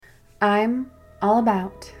I'm all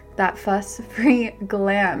about that fuss-free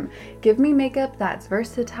glam. Give me makeup that's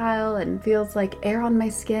versatile and feels like air on my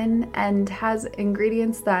skin and has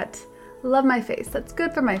ingredients that love my face, that's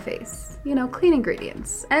good for my face. You know, clean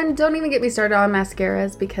ingredients. And don't even get me started on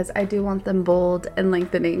mascaras because I do want them bold and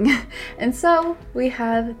lengthening. And so we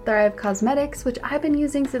have Thrive Cosmetics, which I've been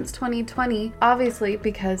using since 2020, obviously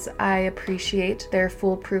because I appreciate their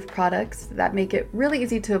foolproof products that make it really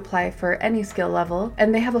easy to apply for any skill level.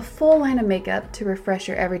 And they have a full line of makeup to refresh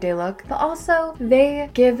your everyday look, but also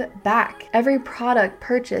they give back. Every product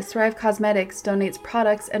purchased, Thrive Cosmetics donates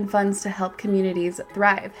products and funds to help communities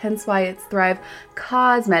thrive, hence why it's Thrive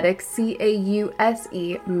Cosmetics,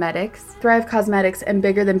 C-A-U-S-E Medics. Thrive Cosmetics and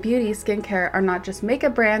Bigger Than Beauty skincare are not just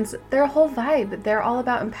makeup brands, they're a whole vibe. They're all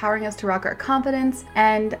about empowering us to rock our confidence,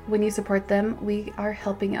 and when you support them, we are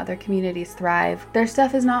helping other communities thrive. Their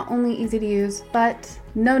stuff is not only easy to use, but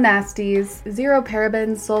no nasties, zero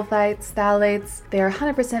parabens, sulfites, phthalates. They are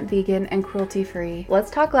 100% vegan and cruelty-free.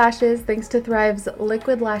 Let's talk lashes. Thanks to Thrive's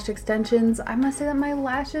liquid lash extensions, I must say that my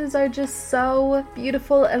lashes are just so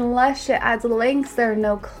beautiful and lush. It adds lengths, there are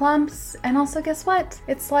no clumps, and also guess what?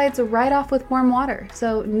 It slides right off with warm water,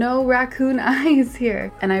 so no raccoon eyes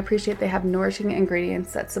here. And I appreciate they have nourishing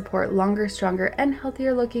ingredients that support longer, stronger, and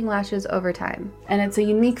healthier looking lashes over time. And it's a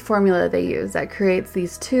unique formula they use that creates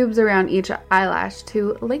these tubes around each eyelash to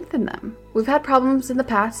lengthen them. We've had problems in the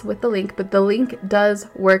past with the link, but the link does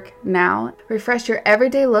work now. Refresh your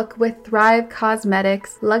everyday look with Thrive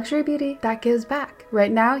Cosmetics, luxury beauty that gives back.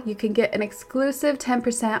 Right now, you can get an exclusive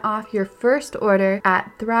 10% off your first order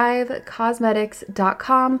at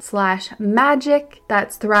thrivecosmetics.com/magic.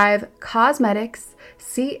 That's Thrive Cosmetics,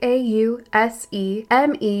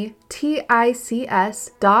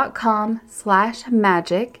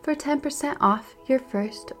 CAUSEMETICS.com/magic for 10% off your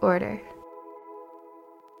first order.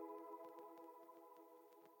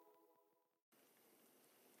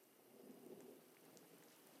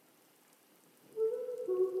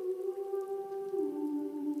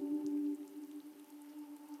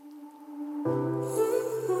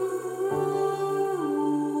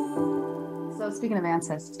 So speaking of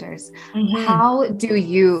ancestors, how do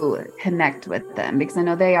you connect with them? Because I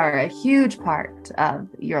know they are a huge part of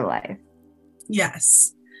your life.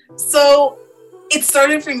 Yes. So it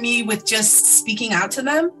started for me with just speaking out to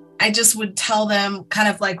them. I just would tell them kind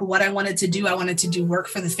of like what I wanted to do. I wanted to do work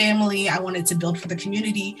for the family. I wanted to build for the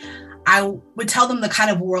community. I would tell them the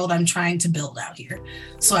kind of world I'm trying to build out here.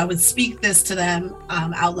 So I would speak this to them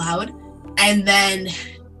out loud. And then,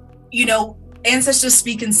 you know, ancestors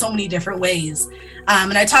speak in so many different ways.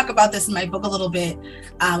 And I talk about this in my book a little bit,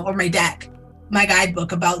 or my deck, my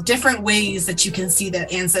guidebook, about different ways that you can see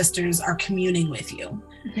that ancestors are communing with you.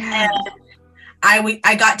 Yeah. And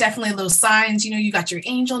I got definitely those signs, you know, you got your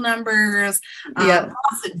angel numbers, lots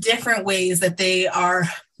of different ways that they are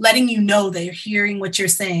letting you know they're hearing what you're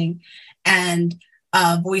saying and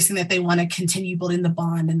voicing that they want to continue building the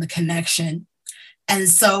bond and the connection. And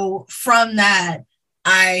so from that,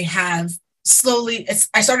 I have I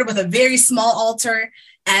started with a very small altar,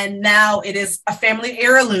 and now it is a family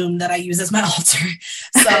heirloom that I use as my altar.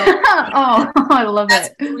 So oh, I love that's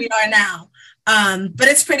it. who we are now. But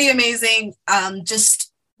it's pretty amazing.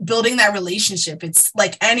 Just building that relationship. It's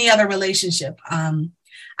like any other relationship.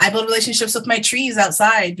 I build relationships with my trees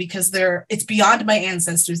outside because it's beyond my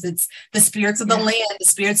ancestors. It's the spirits of the land, the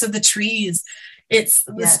spirits of the trees. It's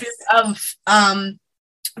the spirits of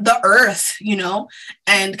the earth, you know,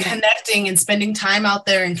 and connecting and spending time out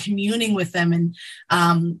there and communing with them and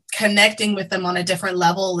connecting with them on a different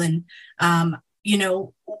level. And, you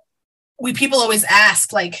know, people always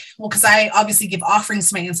ask, like, well, because I obviously give offerings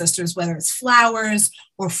to my ancestors, whether it's flowers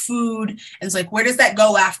or food. And it's like, where does that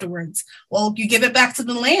go afterwards? Well, you give it back to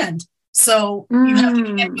the land. So you have to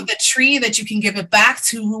connect with a tree that you can give it back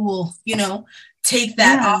to, who will, you know, take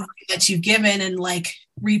that offering that you've given and like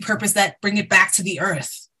repurpose that, bring it back to the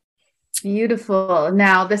earth. Beautiful.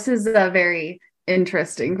 Now, this is a very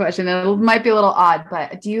interesting question. It might be a little odd,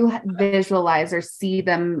 but do you visualize or see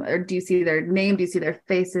them, or do you see their name? Do you see their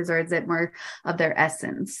faces, or is it more of their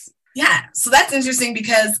essence? Yeah. So that's interesting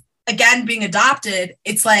because, again, being adopted,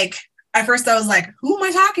 it's like, at first I was like, who am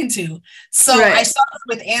I talking to? So I started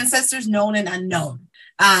with ancestors known and unknown.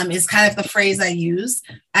 Is kind of the phrase I use.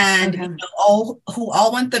 And you know, who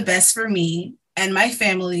all want the best for me and my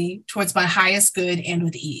family towards my highest good and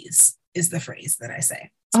with ease is the phrase that I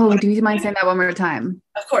say. Oh, do you mind saying that one more time?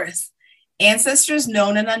 Of course. Ancestors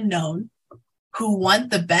known and unknown who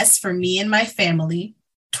want the best for me and my family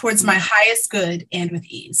towards my highest good and with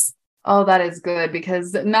ease. Oh, that is good,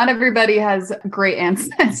 because not everybody has great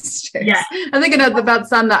ancestors. Yeah. I'm thinking about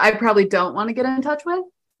some that I probably don't want to get in touch with.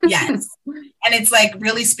 Yes. And it's like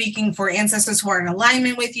really speaking for ancestors who are in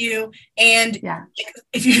alignment with you. And Yeah.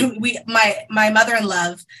 if you, my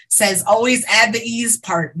mother-in-law says, always add the ease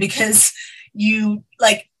part, because you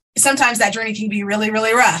like, sometimes that journey can be really,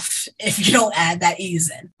 really rough if you don't add that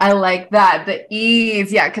ease in. I like that. The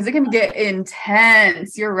ease. Yeah. Cause it can get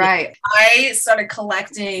intense. You're right. I started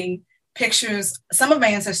collecting pictures. Some of my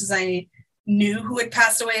ancestors I knew who had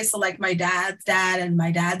passed away. So like my dad's dad and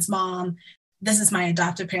my dad's mom. This is my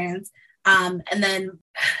adoptive parents. And then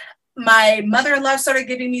my mother-in-law started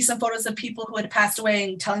giving me some photos of people who had passed away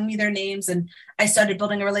and telling me their names. And I started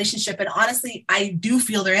building a relationship. And honestly, I do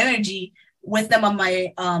feel their energy with them on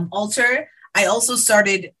my altar. I also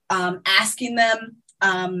started asking them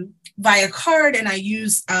via card, and I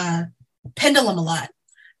use pendulum a lot.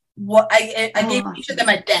 I gave each of them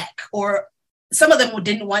a deck, or some of them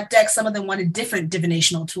didn't want decks, some of them wanted different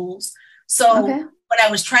divinational tools. So when I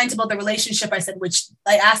was trying to build the relationship,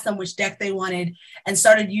 I asked them which deck they wanted and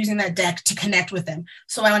started using that deck to connect with them.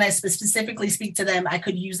 So when I specifically speak to them, I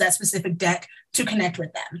could use that specific deck to connect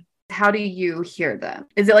with them. How do you hear them?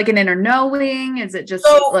 Is it like an inner knowing? Is it just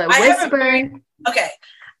a whisper?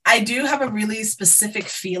 I do have a really specific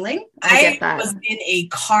feeling. I was in a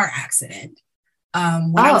car accident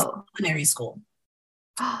when I was in culinary school.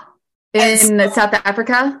 In South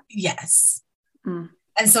Africa? Yes. Mm.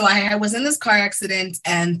 And so I was in this car accident,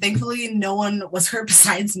 and thankfully no one was hurt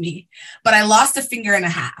besides me, but I lost a finger and a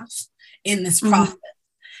half in this process.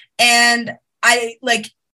 And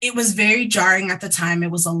it was very jarring at the time.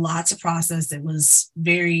 It was a lot to process. It was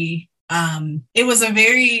very,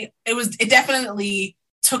 it definitely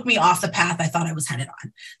took me off the path I thought I was headed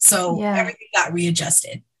on. So everything got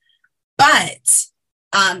readjusted. But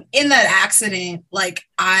in that accident,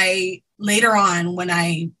 later on, when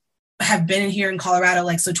I have been here in Colorado,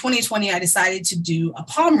 so 2020, I decided to do a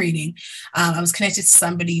palm reading. I was connected to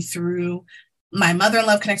somebody through my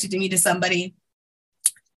mother-in-law connected me to somebody.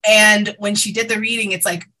 And when she did the reading, it's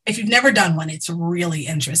like, if you've never done one, it's really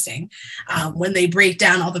interesting. When they break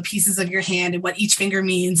down all the pieces of your hand and what each finger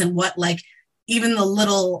means and what even the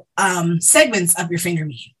little segments of your finger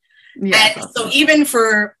mean. Yeah, and so even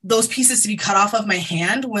for those pieces to be cut off of my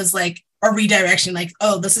hand was like a redirection,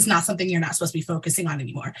 this is not something you're not supposed to be focusing on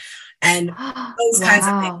anymore. And those kinds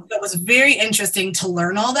of things. So it was very interesting to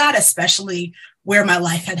learn all that, especially where my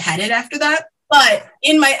life had headed after that. But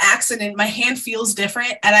in my accident, my hand feels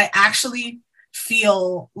different, and I actually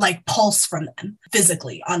feel pulse from them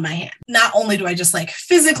physically on my hand. Not only do I just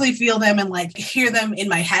physically feel them and hear them in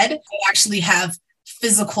my head, I actually have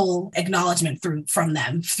physical acknowledgement from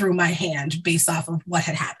them through my hand based off of what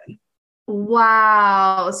had happened.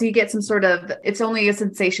 Wow. So you get some sort of, it's only a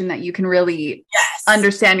sensation that you can really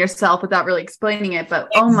understand yourself without really explaining it. But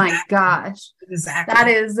oh my gosh, that's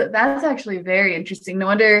actually very interesting. No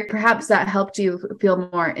wonder perhaps that helped you feel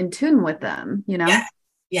more in tune with them,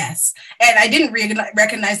 Yes. And I didn't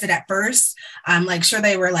recognize it at first. I'm sure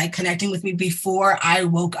they were connecting with me before I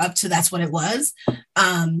woke up to that's what it was.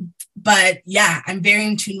 But yeah, I'm very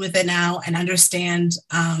in tune with it now and understand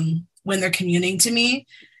when they're communing to me.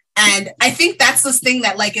 And I think that's this thing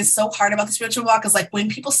that is so hard about the spiritual walk is when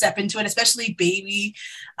people step into it, especially baby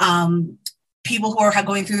people who are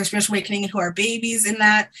going through their spiritual awakening and who are babies in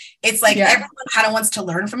that, it's everyone kind of wants to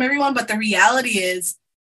learn from everyone. But the reality is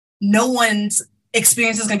no one's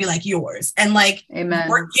experience is going to be like yours. And Amen.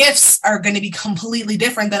 Your gifts are going to be completely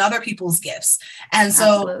different than other people's gifts. And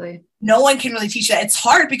so no one can really teach that. It's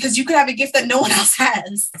hard because you could have a gift that no one else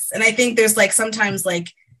has. And I think there's sometimes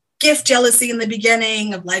gift jealousy in the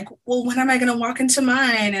beginning of well, when am I going to walk into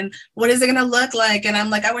mine? And what is it going to look like? And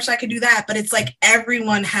I'm I wish I could do that. But it's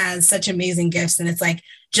everyone has such amazing gifts. And it's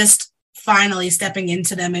just finally stepping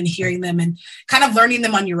into them and hearing them and kind of learning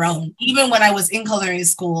them on your own. Even when I was in culinary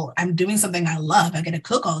school, I'm doing something I love. I get to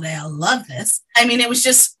cook all day. I love this. I mean, it was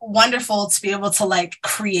just wonderful to be able to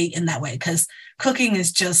create in that way, because cooking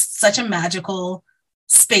is just such a magical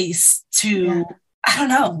space to, I don't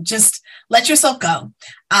know, just let yourself go.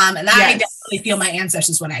 And I definitely feel my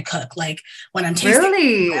ancestors when I cook, when I'm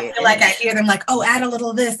tasting, I feel I hear them oh, add a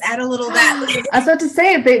little of this, add a little of that. I was about to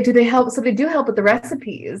say, do they help? So they do help with the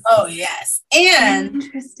recipes. Oh, yes. And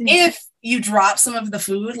if you drop some of the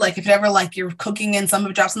food, if ever you're cooking and some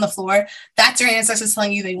of it drops on the floor, that's your ancestors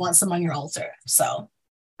telling you they want some on your altar. So.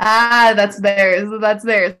 That's theirs.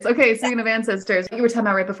 Okay. Speaking of ancestors, you were talking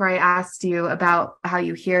about right before I asked you about how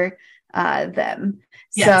you hear them.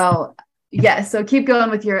 Yes. So keep going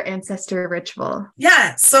with your ancestor ritual.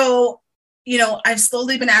 Yeah. So, I've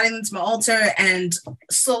slowly been adding them to my altar and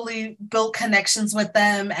slowly built connections with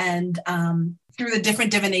them and through the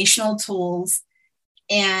different divinational tools.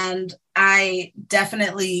 And I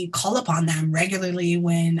definitely call upon them regularly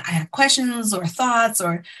when I have questions or thoughts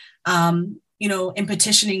or, in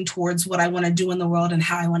petitioning towards what I want to do in the world and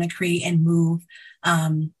how I want to create and move.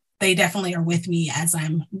 They definitely are with me as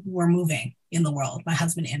we're moving in the world, my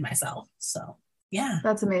husband and myself. So, yeah.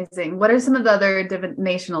 That's amazing. What are some of the other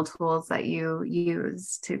divinational tools that you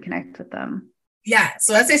use to connect with them? Yeah.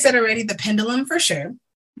 So as I said already, the pendulum for sure.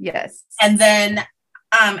 Yes. And then,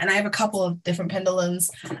 and I have a couple of different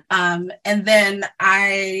pendulums. And then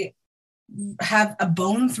I have a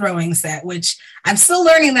bone throwing set, which I'm still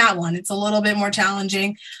learning that one. It's a little bit more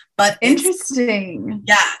challenging, but interesting.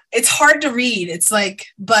 It's hard to read.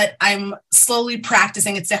 But I'm slowly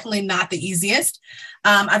practicing. It's definitely not the easiest.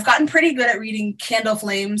 I've gotten pretty good at reading candle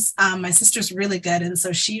flames. My sister's really good. And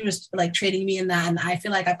so she was like training me in that. And I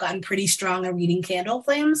feel like I've gotten pretty strong at reading candle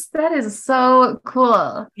flames. That is so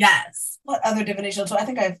cool. Yes. What other divinational tool? I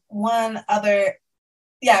think I have one other.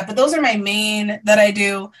 Yeah, but those are my main that I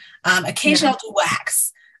do. Occasionally I'll do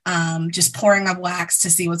wax, just pouring of wax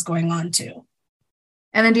to see what's going on too.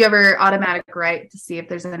 And then do you ever automatic write to see if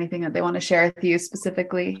there's anything that they want to share with you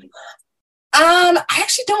specifically? I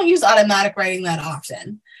actually don't use automatic writing that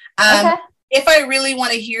often. Okay. If I really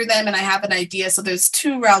want to hear them and I have an idea, so there's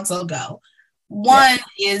two routes I'll go. One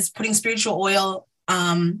is putting spiritual oil,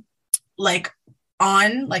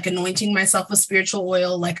 anointing myself with spiritual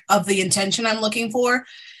oil, like of the intention I'm looking for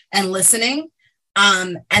and listening.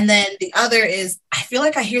 And then the other is I feel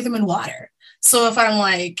like I hear them in water. So if I'm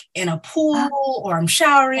like in a pool or I'm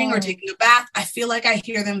showering or taking a bath, I feel like I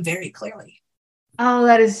hear them very clearly. Oh,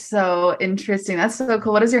 that is so interesting. That's so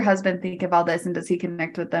cool. What does your husband think of all this? And does he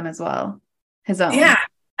connect with them as well? His own? Yeah.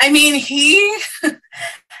 I mean,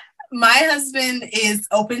 my husband is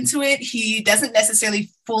open to it. He doesn't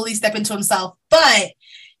necessarily fully step into himself, but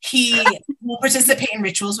he will participate in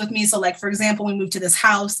rituals with me. So like, for example, we moved to this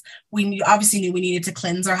house, we obviously knew we needed to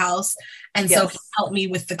cleanse our house. And so he helped me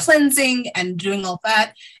with the cleansing and doing all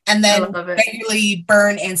that. And then regularly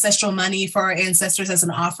burn ancestral money for our ancestors as an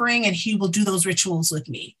offering. And he will do those rituals with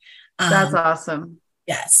me. That's awesome.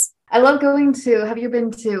 Yes. I love have you been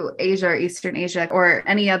to Asia or Eastern Asia or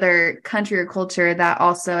any other country or culture that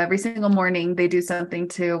also every single morning they do something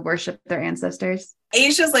to worship their ancestors?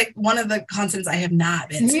 Asia is like one of the continents I have not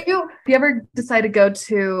been to. If you ever decide to go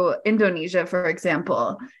to Indonesia, for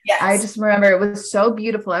example, yes. I just remember it was so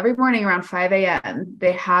beautiful. Every morning around 5 a.m.,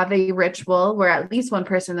 they have a ritual where at least one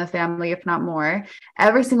person in the family, if not more,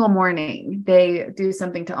 every single morning, they do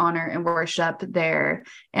something to honor and worship their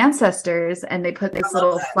ancestors. And they put this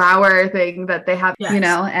little flower thing that they have, and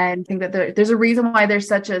I think that there's a reason why there's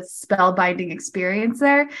such a spellbinding experience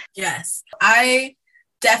there. Yes. I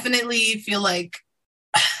definitely feel like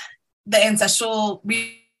the ancestral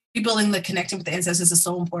rebuilding, the connecting with the ancestors is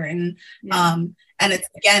so important. And it's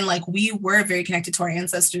again, like we were very connected to our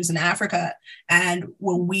ancestors in Africa. And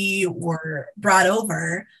when we were brought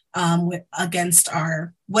over against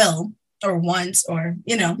our will or want or,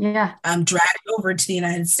 dragged over to the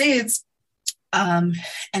United States and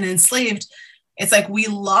enslaved, it's like we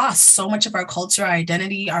lost so much of our culture, our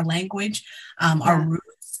identity, our language, our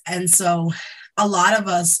roots. And so a lot of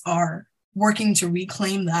us are working to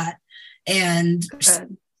reclaim that and step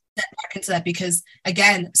back into that because,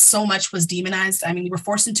 again, so much was demonized. I mean, we were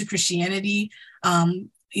forced into Christianity.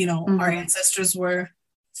 Our ancestors were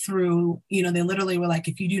through, they literally were like,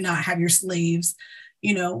 if you do not have your slaves,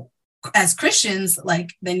 as Christians,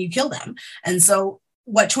 like, then you kill them. And so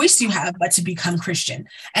what choice do you have but to become Christian?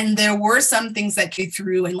 And there were some things that came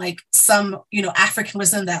through and like some, African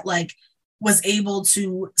wisdom that like was able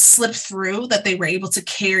to slip through that they were able to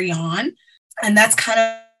carry on. And that's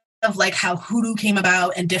kind of like how hoodoo came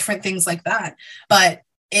about and different things like that. But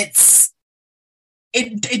it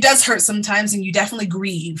does hurt sometimes. And you definitely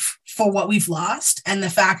grieve for what we've lost. And the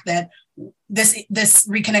fact that this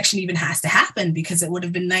reconnection even has to happen because it would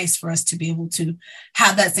have been nice for us to be able to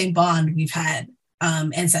have that same bond we've had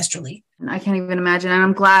ancestrally. I can't even imagine. And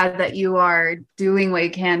I'm glad that you are doing what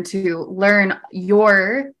you can to learn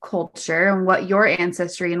your culture and what your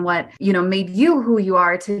ancestry and what, made you who you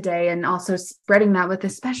are today. And also spreading that with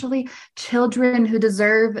especially children who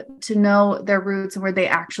deserve to know their roots and where they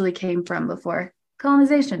actually came from before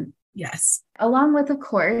colonization. Yes. Along with, of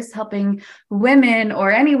course, helping women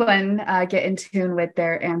or anyone get in tune with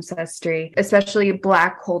their ancestry, especially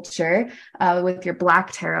Black culture with your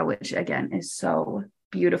Black tarot, which again is so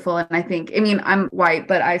beautiful. And I think, I'm white,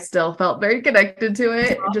 but I still felt very connected to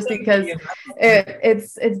it just because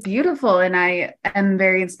it's beautiful. And I am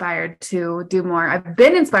very inspired to do more. I've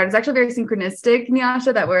been inspired. It's actually very synchronistic,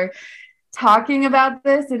 Nyasha, that we're talking about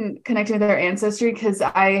this and connecting with our ancestry, because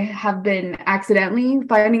I have been accidentally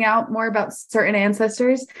finding out more about certain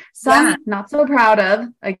ancestors, Yeah. some not so proud of,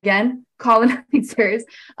 again, colonizers.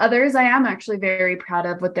 Others I am actually very proud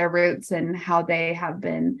of with their roots and how they have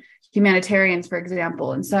been humanitarians, for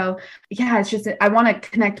example. And so, yeah, it's just, I want to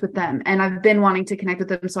connect with them, and I've been wanting to connect with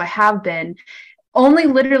them. So I have been only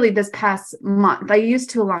literally this past month. I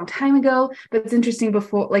used to a long time ago, but it's interesting,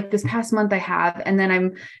 before, like this past month I have, and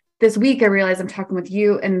then this week I realized I'm talking with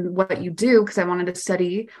you and what you do, because I wanted to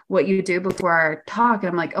study what you do before our talk. And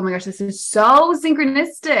I'm like, oh my gosh, this is so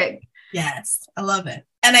synchronistic. Yes, I love it.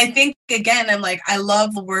 And I think, again, I'm like, I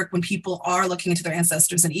love the work when people are looking into their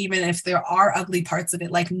ancestors. And even if there are ugly parts of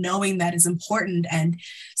it, like knowing that is important. And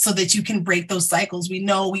so that you can break those cycles. We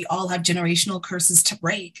know we all have generational curses to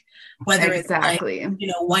break, whether Exactly. it's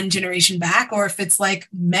like, one generation back, or if it's like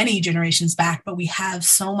many generations back, but we have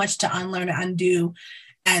so much to unlearn and undo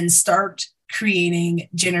and start creating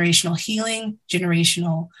generational healing,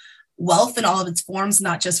 generational wealth in all of its forms,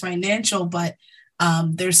 not just financial, but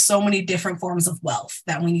there's so many different forms of wealth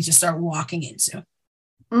that we need to start walking into.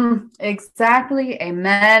 Exactly.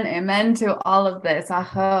 Amen. Amen to all of this.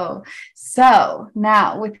 Aho. So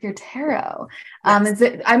now with your tarot, Yes.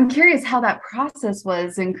 I'm curious how that process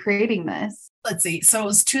was in creating this. Let's see. So it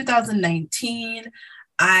was 2019.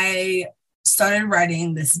 I started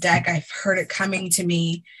writing this deck. I've heard it coming to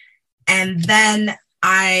me. And then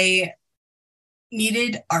I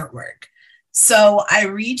needed artwork. So I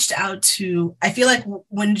reached out to, I feel like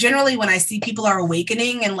when I see people are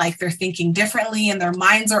awakening and like they're thinking differently and their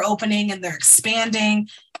minds are opening and they're expanding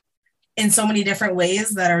in so many different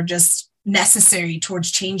ways that are just necessary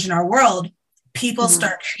towards change in our world, people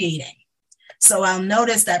start creating. So I'll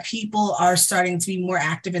notice that people are starting to be more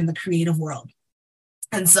active in the creative world.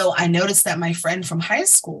 And so I noticed that my friend from high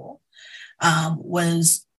school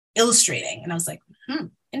was illustrating, and I was like,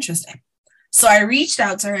 interesting. So I reached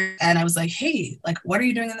out to her and I was like, hey, like, what are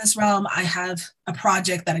you doing in this realm? I have a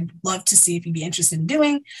project that I'd love to see if you'd be interested in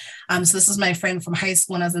doing. So this is my friend from high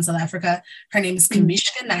school when I was in South Africa. Her name is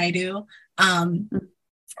Kamishka Naidu. And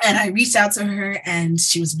I reached out to her and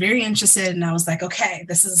she was very interested. And I was like, okay,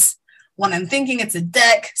 this is what I'm thinking. It's a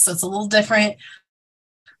deck, so it's a little different,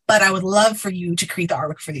 but I would love for you to create the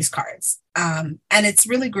artwork for these cards. And it's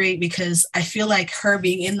really great because I feel like her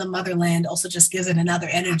being in the motherland also just gives it another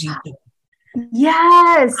energy to it.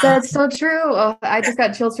 Yes, that's so true. Oh, I just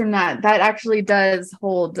got chills from that. That actually does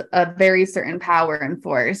hold a very certain power and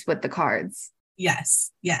force with the cards.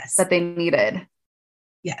 Yes. That they needed.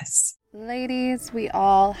 Yes. Ladies, we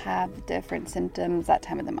all have different symptoms that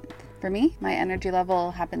time of the month. For me, my energy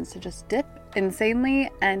level happens to just dip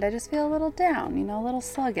insanely and I just feel a little down, a little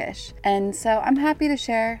sluggish. And so I'm happy to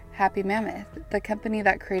share Happy Mammoth, the company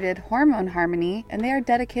that created Hormone Harmony, and they are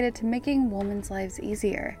dedicated to making women's lives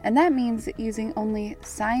easier. And that means using only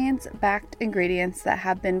science-backed ingredients that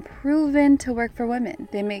have been proven to work for women.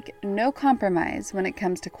 They make no compromise when it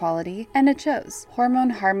comes to quality, and it shows.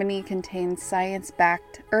 Hormone Harmony contains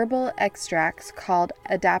science-backed herbal extracts called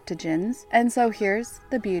adaptogens. And so here's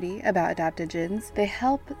the beauty about adaptogens. They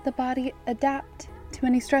help the body adapt to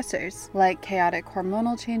any stressors, like chaotic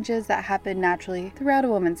hormonal changes that happen naturally throughout a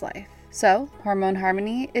woman's life. So, Hormone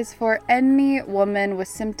Harmony is for any woman with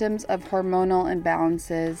symptoms of hormonal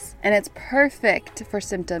imbalances, and it's perfect for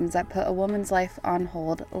symptoms that put a woman's life on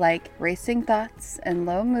hold, like racing thoughts and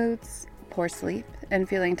low moods, poor sleep, and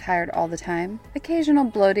feeling tired all the time, occasional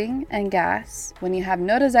bloating and gas when you have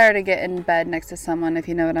no desire to get in bed next to someone, if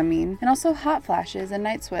you know what I mean, and also hot flashes and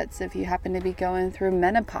night sweats if you happen to be going through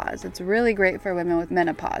menopause. It's really great for women with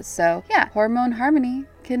menopause. So yeah, Hormone Harmony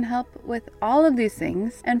can help with all of these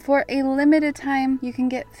things, and for a limited time you can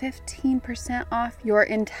get 15% off your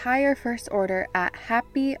entire first order at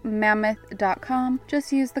happymammoth.com.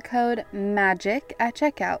 Just use the code MAGIC at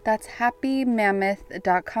checkout. That's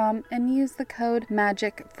happymammoth.com and use the code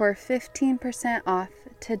MAGIC for 15% off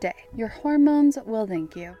today. Your hormones will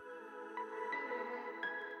thank you.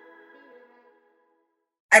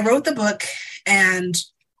 I wrote the book, and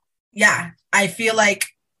yeah, I feel like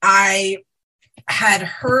I had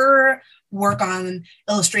her work on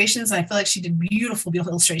illustrations, and I feel like she did beautiful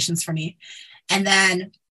illustrations for me. And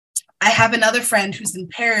then I have another friend who's in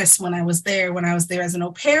Paris when I was there as an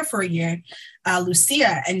au pair for a year,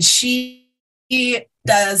 Lucia, and she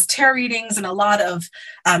does tarot readings and a lot of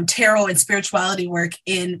tarot and spirituality work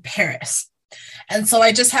in Paris. And so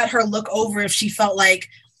I just had her look over if she felt like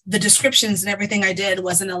the descriptions and everything I did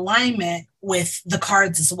was in alignment with the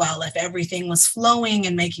cards as well, if everything was flowing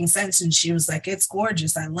and making sense. And she was like, it's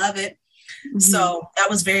gorgeous. I love it. So that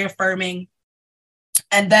was very affirming.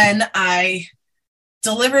 And then I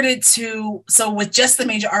delivered it to, so with just the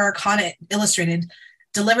major arc on it illustrated,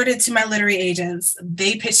 delivered it to my literary agents.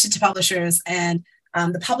 They pitched it to publishers, and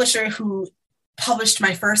the publisher who published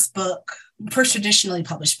my first traditionally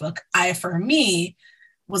published book, I Affirm Me,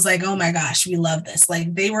 was like, oh my gosh, we love this.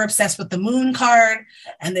 Like, they were obsessed with the moon card,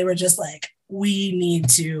 and they were just like, we need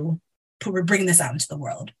to bring this out into the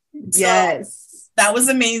world. Yes. So that was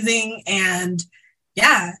amazing. And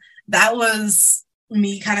yeah, that was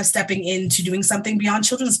me kind of stepping into doing something beyond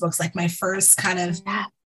children's books, like my first kind of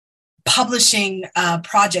publishing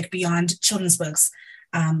project beyond children's books.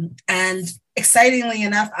 And excitingly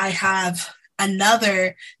enough, I have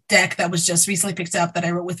another deck that was just recently picked up that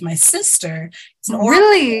I wrote with my sister. It's an oracle.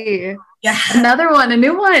 Really? Yeah. Another one, a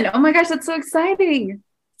new one. Oh my gosh, that's so exciting.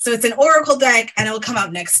 So it's an oracle deck, and it will come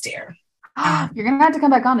out next year. You're going to have to come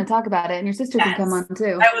back on and talk about it, and your sister can come on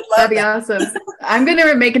too. I would love That'd be awesome. I'm going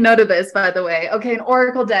to make a note of this, by the way. Okay, an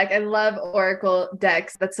oracle deck. I love oracle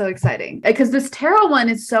decks. That's so exciting. Because this tarot one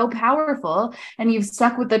is so powerful, and you've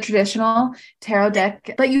stuck with the traditional tarot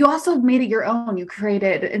deck, but you also made it your own. You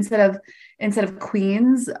created, instead of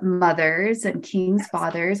queens, mothers, and kings,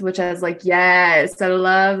 fathers, which I was like, yes, I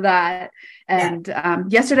love that. And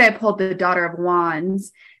yesterday I pulled the Daughter of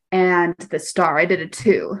Wands and the Star. I did a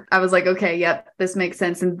 2. I was like, okay, yep, this makes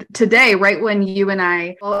sense. And today, right when you and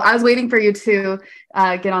I was waiting for you to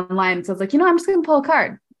get online. So I was like, I'm just going to pull a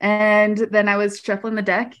card. And then I was shuffling the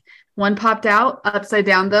deck. One popped out upside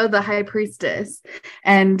down, though, the High Priestess.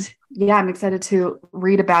 And yeah, I'm excited to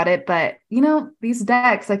read about it. But, these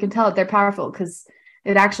decks, I can tell they're powerful because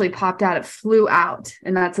it actually popped out. It flew out.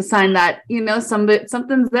 And that's a sign that,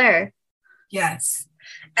 something's there. Yes.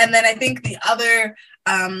 And then I think the other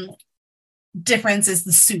difference is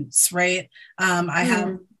the suits, right? I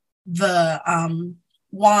have the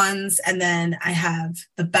wands, and then I have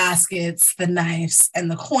the baskets, the knives, and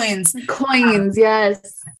the coins.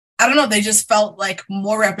 Yes. I don't know. They just felt like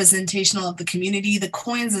more representational of the community. The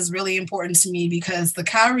coins is really important to me because the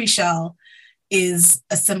cowrie shell is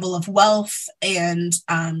a symbol of wealth, and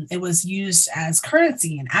it was used as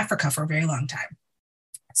currency in Africa for a very long time.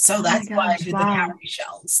 So that's why I did the cowrie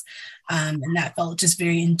shells. And that felt just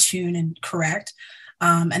very in tune and correct.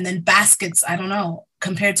 And then baskets, I don't know,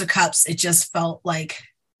 compared to cups, it just felt like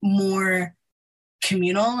more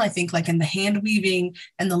communal, I think, like in the hand weaving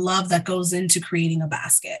and the love that goes into creating a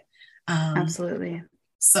basket. Absolutely.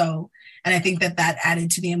 So, and I think that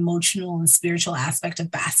added to the emotional and spiritual aspect of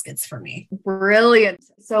baskets for me. Brilliant.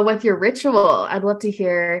 So with your ritual, I'd love to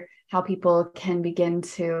hear how people can begin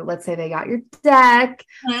to, let's say they got your deck.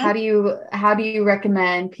 Mm-hmm. How do you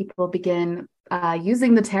recommend people begin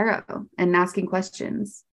using the tarot and asking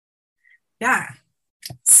questions? Yeah.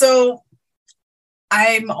 So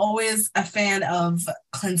I'm always a fan of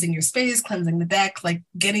cleansing your space, cleansing the deck, like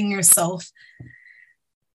getting yourself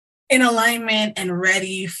in alignment and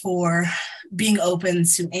ready for being open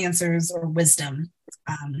to answers or wisdom.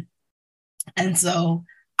 And so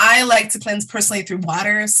I like to cleanse personally through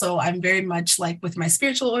water. So I'm very much like with my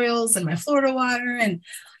spiritual oils and my Florida water and,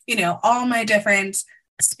 all my different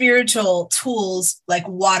spiritual tools like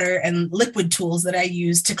water and liquid tools that I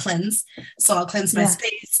use to cleanse. So I'll cleanse my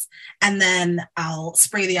space, and then I'll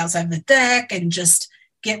spray the outside of the deck and just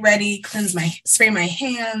get ready, spray my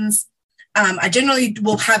hands. I generally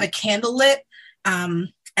will have a candle lit, and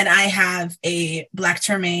I have a black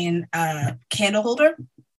tourmaline candle holder.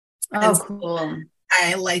 Oh, cool.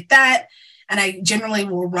 I light that, and I generally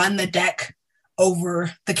will run the deck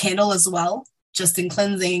over the candle as well, just in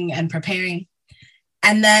cleansing and preparing.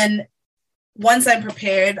 And then once I'm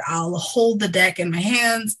prepared, I'll hold the deck in my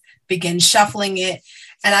hands, begin shuffling it.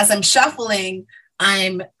 And as I'm shuffling,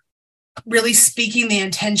 I'm really speaking the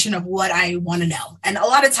intention of what I want to know. And a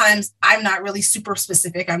lot of times I'm not really super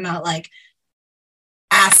specific. I'm not like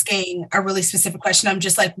asking a really specific question. I'm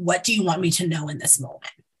just like, what do you want me to know in this moment?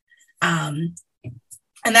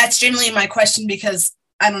 And that's generally my question because,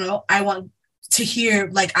 I don't know, I want to hear,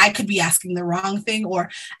 like, I could be asking the wrong thing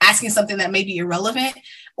or asking something that may be irrelevant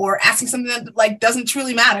or asking something that, like, doesn't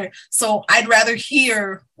truly matter. So I'd rather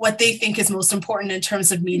hear what they think is most important in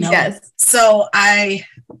terms of me knowing. Yes. So I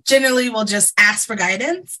generally will just ask for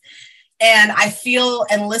guidance, and I feel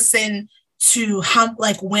and listen to how,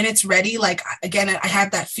 like, when it's ready. Like, again, I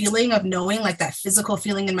have that feeling of knowing, like that physical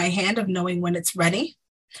feeling in my hand of knowing when it's ready.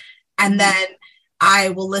 And then I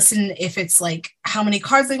will listen if it's like how many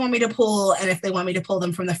cards they want me to pull, and if they want me to pull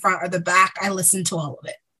them from the front or the back, I listen to all of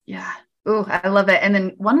it. Yeah. Oh, I love it. And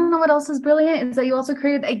then want to know what else is brilliant is that you also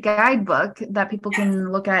created a guidebook that people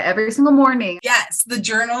can look at every single morning. Yes. The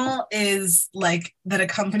journal is like that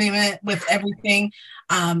accompaniment with everything.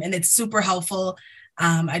 And it's super helpful.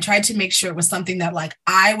 I tried to make sure it was something that like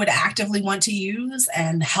I would actively want to use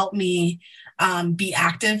and help me be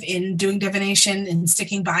active in doing divination and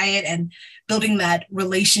sticking by it and building that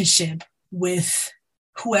relationship with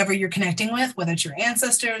whoever you're connecting with, whether it's your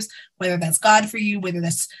ancestors, whether that's God for you, whether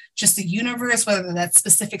that's just the universe, whether that's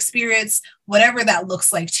specific spirits, whatever that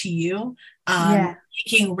looks like to you,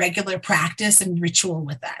 making regular practice and ritual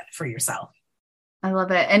with that for yourself. I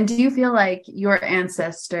love it. And do you feel like your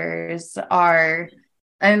ancestors are,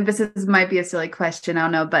 and might be a silly question, I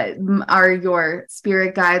don't know, but are your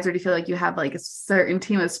spirit guides, or do you feel like you have like a certain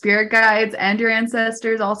team of spirit guides and your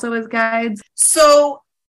ancestors also as guides? So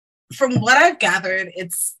from what I've gathered,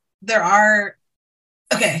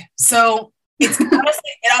 so it's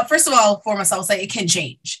honestly, first of all, for myself, I'll say it can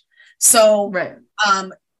change. So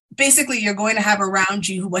basically you're going to have around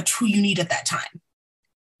you who you need at that time.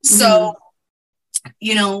 So,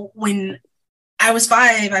 you know, when I was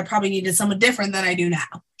 5, I probably needed someone different than I do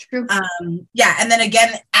now. True. And then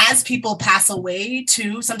again, as people pass away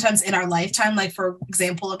too, sometimes in our lifetime, like for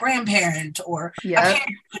example, a grandparent or a parent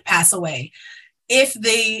could pass away. If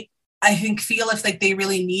they, I think, feel if like they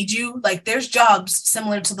really need you, like there's jobs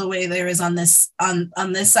similar to the way there is on this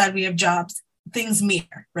side, we have jobs, things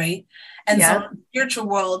mirror, right? And so in the spiritual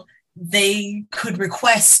world, they could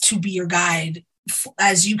request to be your guide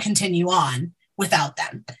as you continue on without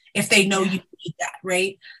them, if they know you need that,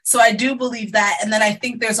 right? So I do believe that. And then I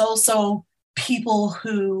think there's also people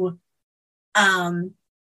who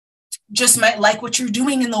just might like what you're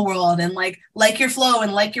doing in the world and like your flow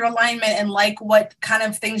and like your alignment and like what kind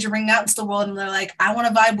of things you're bringing out into the world. And they're like, I want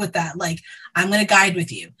to vibe with that. Like, I'm going to guide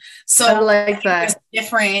with you. So I like that. There's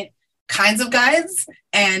different kinds of guides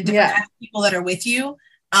and different kinds of people that are with you.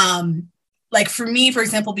 Like for me, for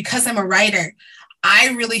example, because I'm a writer, I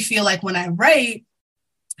really feel like when I write,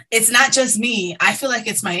 it's not just me. I feel like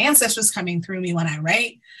it's my ancestors coming through me when I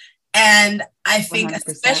write. And I think 100%.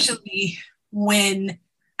 Especially when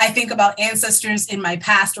I think about ancestors in my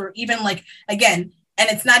past, or even like, again, and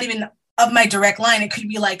it's not even of my direct line. It could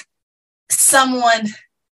be like someone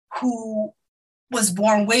who was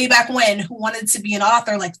born way back when, who wanted to be an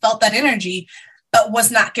author, like felt that energy, but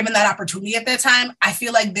was not given that opportunity at that time. I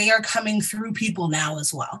feel like they are coming through people now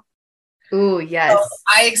as well. Oh, yes. So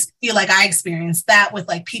I feel like I experienced that with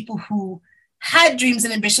like people who had dreams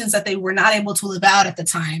and ambitions that they were not able to live out at the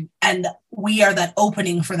time. And we are that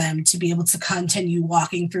opening for them to be able to continue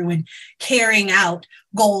walking through and carrying out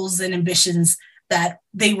goals and ambitions that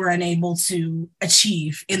they were unable to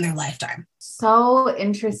achieve in their lifetime. So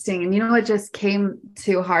interesting. And you know what just came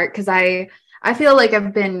to heart? Because I feel like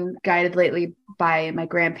I've been guided lately by my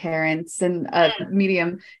grandparents, and a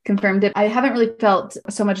medium confirmed it. I haven't really felt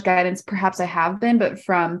so much guidance. Perhaps I have been, but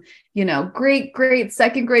from, you know, great,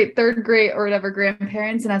 second grade, third grade, or whatever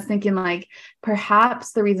grandparents. And I was thinking like,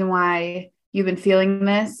 perhaps the reason why you've been feeling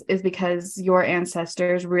this is because your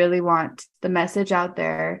ancestors really want the message out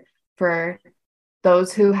there for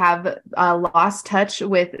those who have lost touch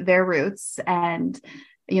with their roots and,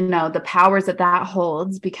 you know, the powers that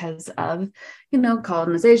holds because of, you know,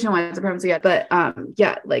 colonization, white supremacy. But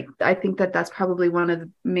like I think that's probably one of the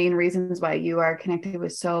main reasons why you are connected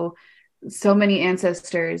with so many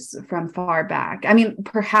ancestors from far back. I mean,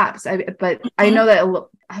 perhaps, I know that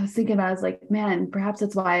I was thinking, I was like, man, perhaps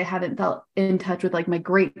that's why I haven't felt in touch with like my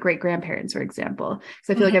great grandparents, for example,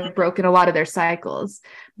 because I feel like I've broken a lot of their cycles.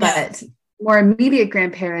 But more immediate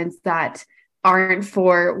grandparents that aren't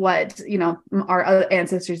for what, you know, our other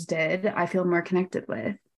ancestors did, I feel more connected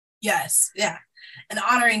with. Yes. Yeah. And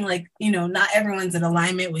honoring, like, you know, not everyone's in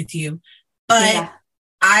alignment with you, but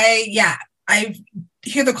I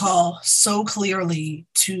hear the call so clearly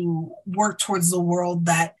to work towards the world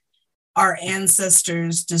that our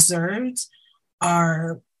ancestors deserved,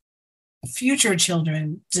 our future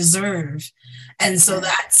children deserve. And so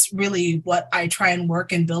that's really what I try and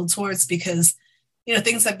work and build towards, because, you know,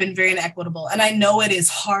 things have been very inequitable. And I know it is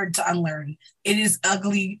hard to unlearn. It is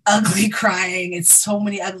ugly crying. It's so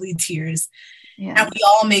many ugly tears. Yeah. And we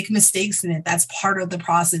all make mistakes in it. That's part of the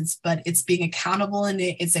process, but it's being accountable in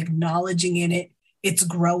it. It's acknowledging in it. It's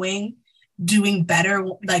growing, doing better.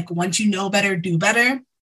 Like once you know better, do better.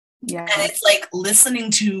 Yeah. And it's like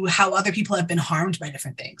listening to how other people have been harmed by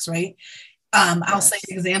different things, right? I'll say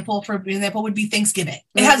an example would be Thanksgiving.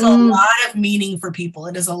 It has a lot of meaning for people.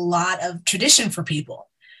 It is a lot of tradition for people.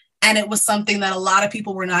 And it was something that a lot of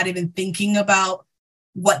people were not even thinking about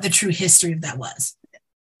what the true history of that was.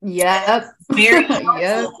 Yep. Very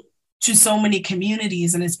powerful to so many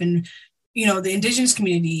communities. And it's been, you know, the indigenous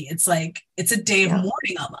community, it's like, it's a day of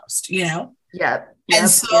mourning almost, you know? Yep. And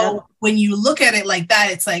so when you look at it like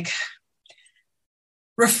that, it's like,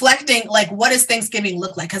 reflecting, like, what does Thanksgiving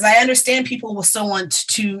look like? Because I understand people will still want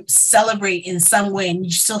to celebrate in some way and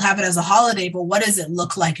you still have it as a holiday, but what does it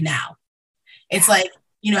look like now? It's like,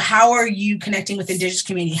 how are you connecting with Indigenous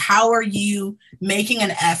community? How are you making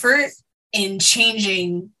an effort in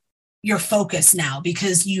changing your focus now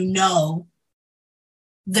because you know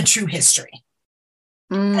the true history?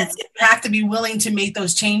 You have to be willing to make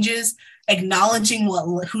those changes, acknowledging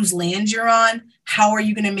whose land you're on. How are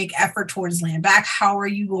you going to make effort towards land back? How are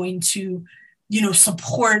you going to,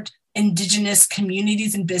 support Indigenous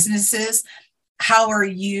communities and businesses? How are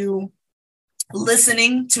you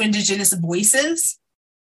listening to Indigenous voices?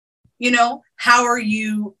 How are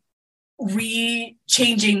you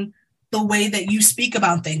changing the way that you speak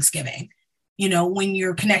about Thanksgiving? When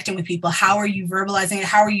you're connecting with people, how are you verbalizing it?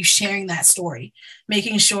 How are you sharing that story?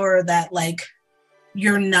 Making sure that, like,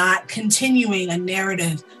 you're not continuing a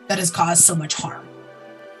narrative that has caused so much harm.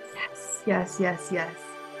 Yes.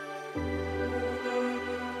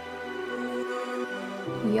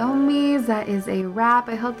 Yomis, that is a wrap.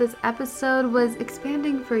 I hope this episode was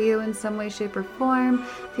expanding for you in some way, shape, or form.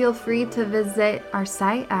 Feel free to visit our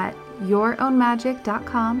site at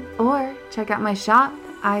yourownmagic.com or check out my shop,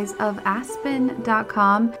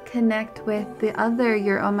 eyesofaspen.com. Connect with the other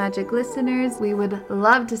Your Own Magic listeners. We would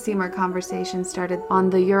love to see more conversations started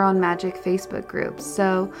on the Your Own Magic Facebook group.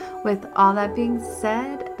 So with all that being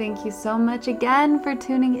said, thank you so much again for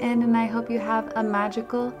tuning in, and I hope you have a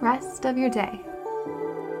magical rest of your day.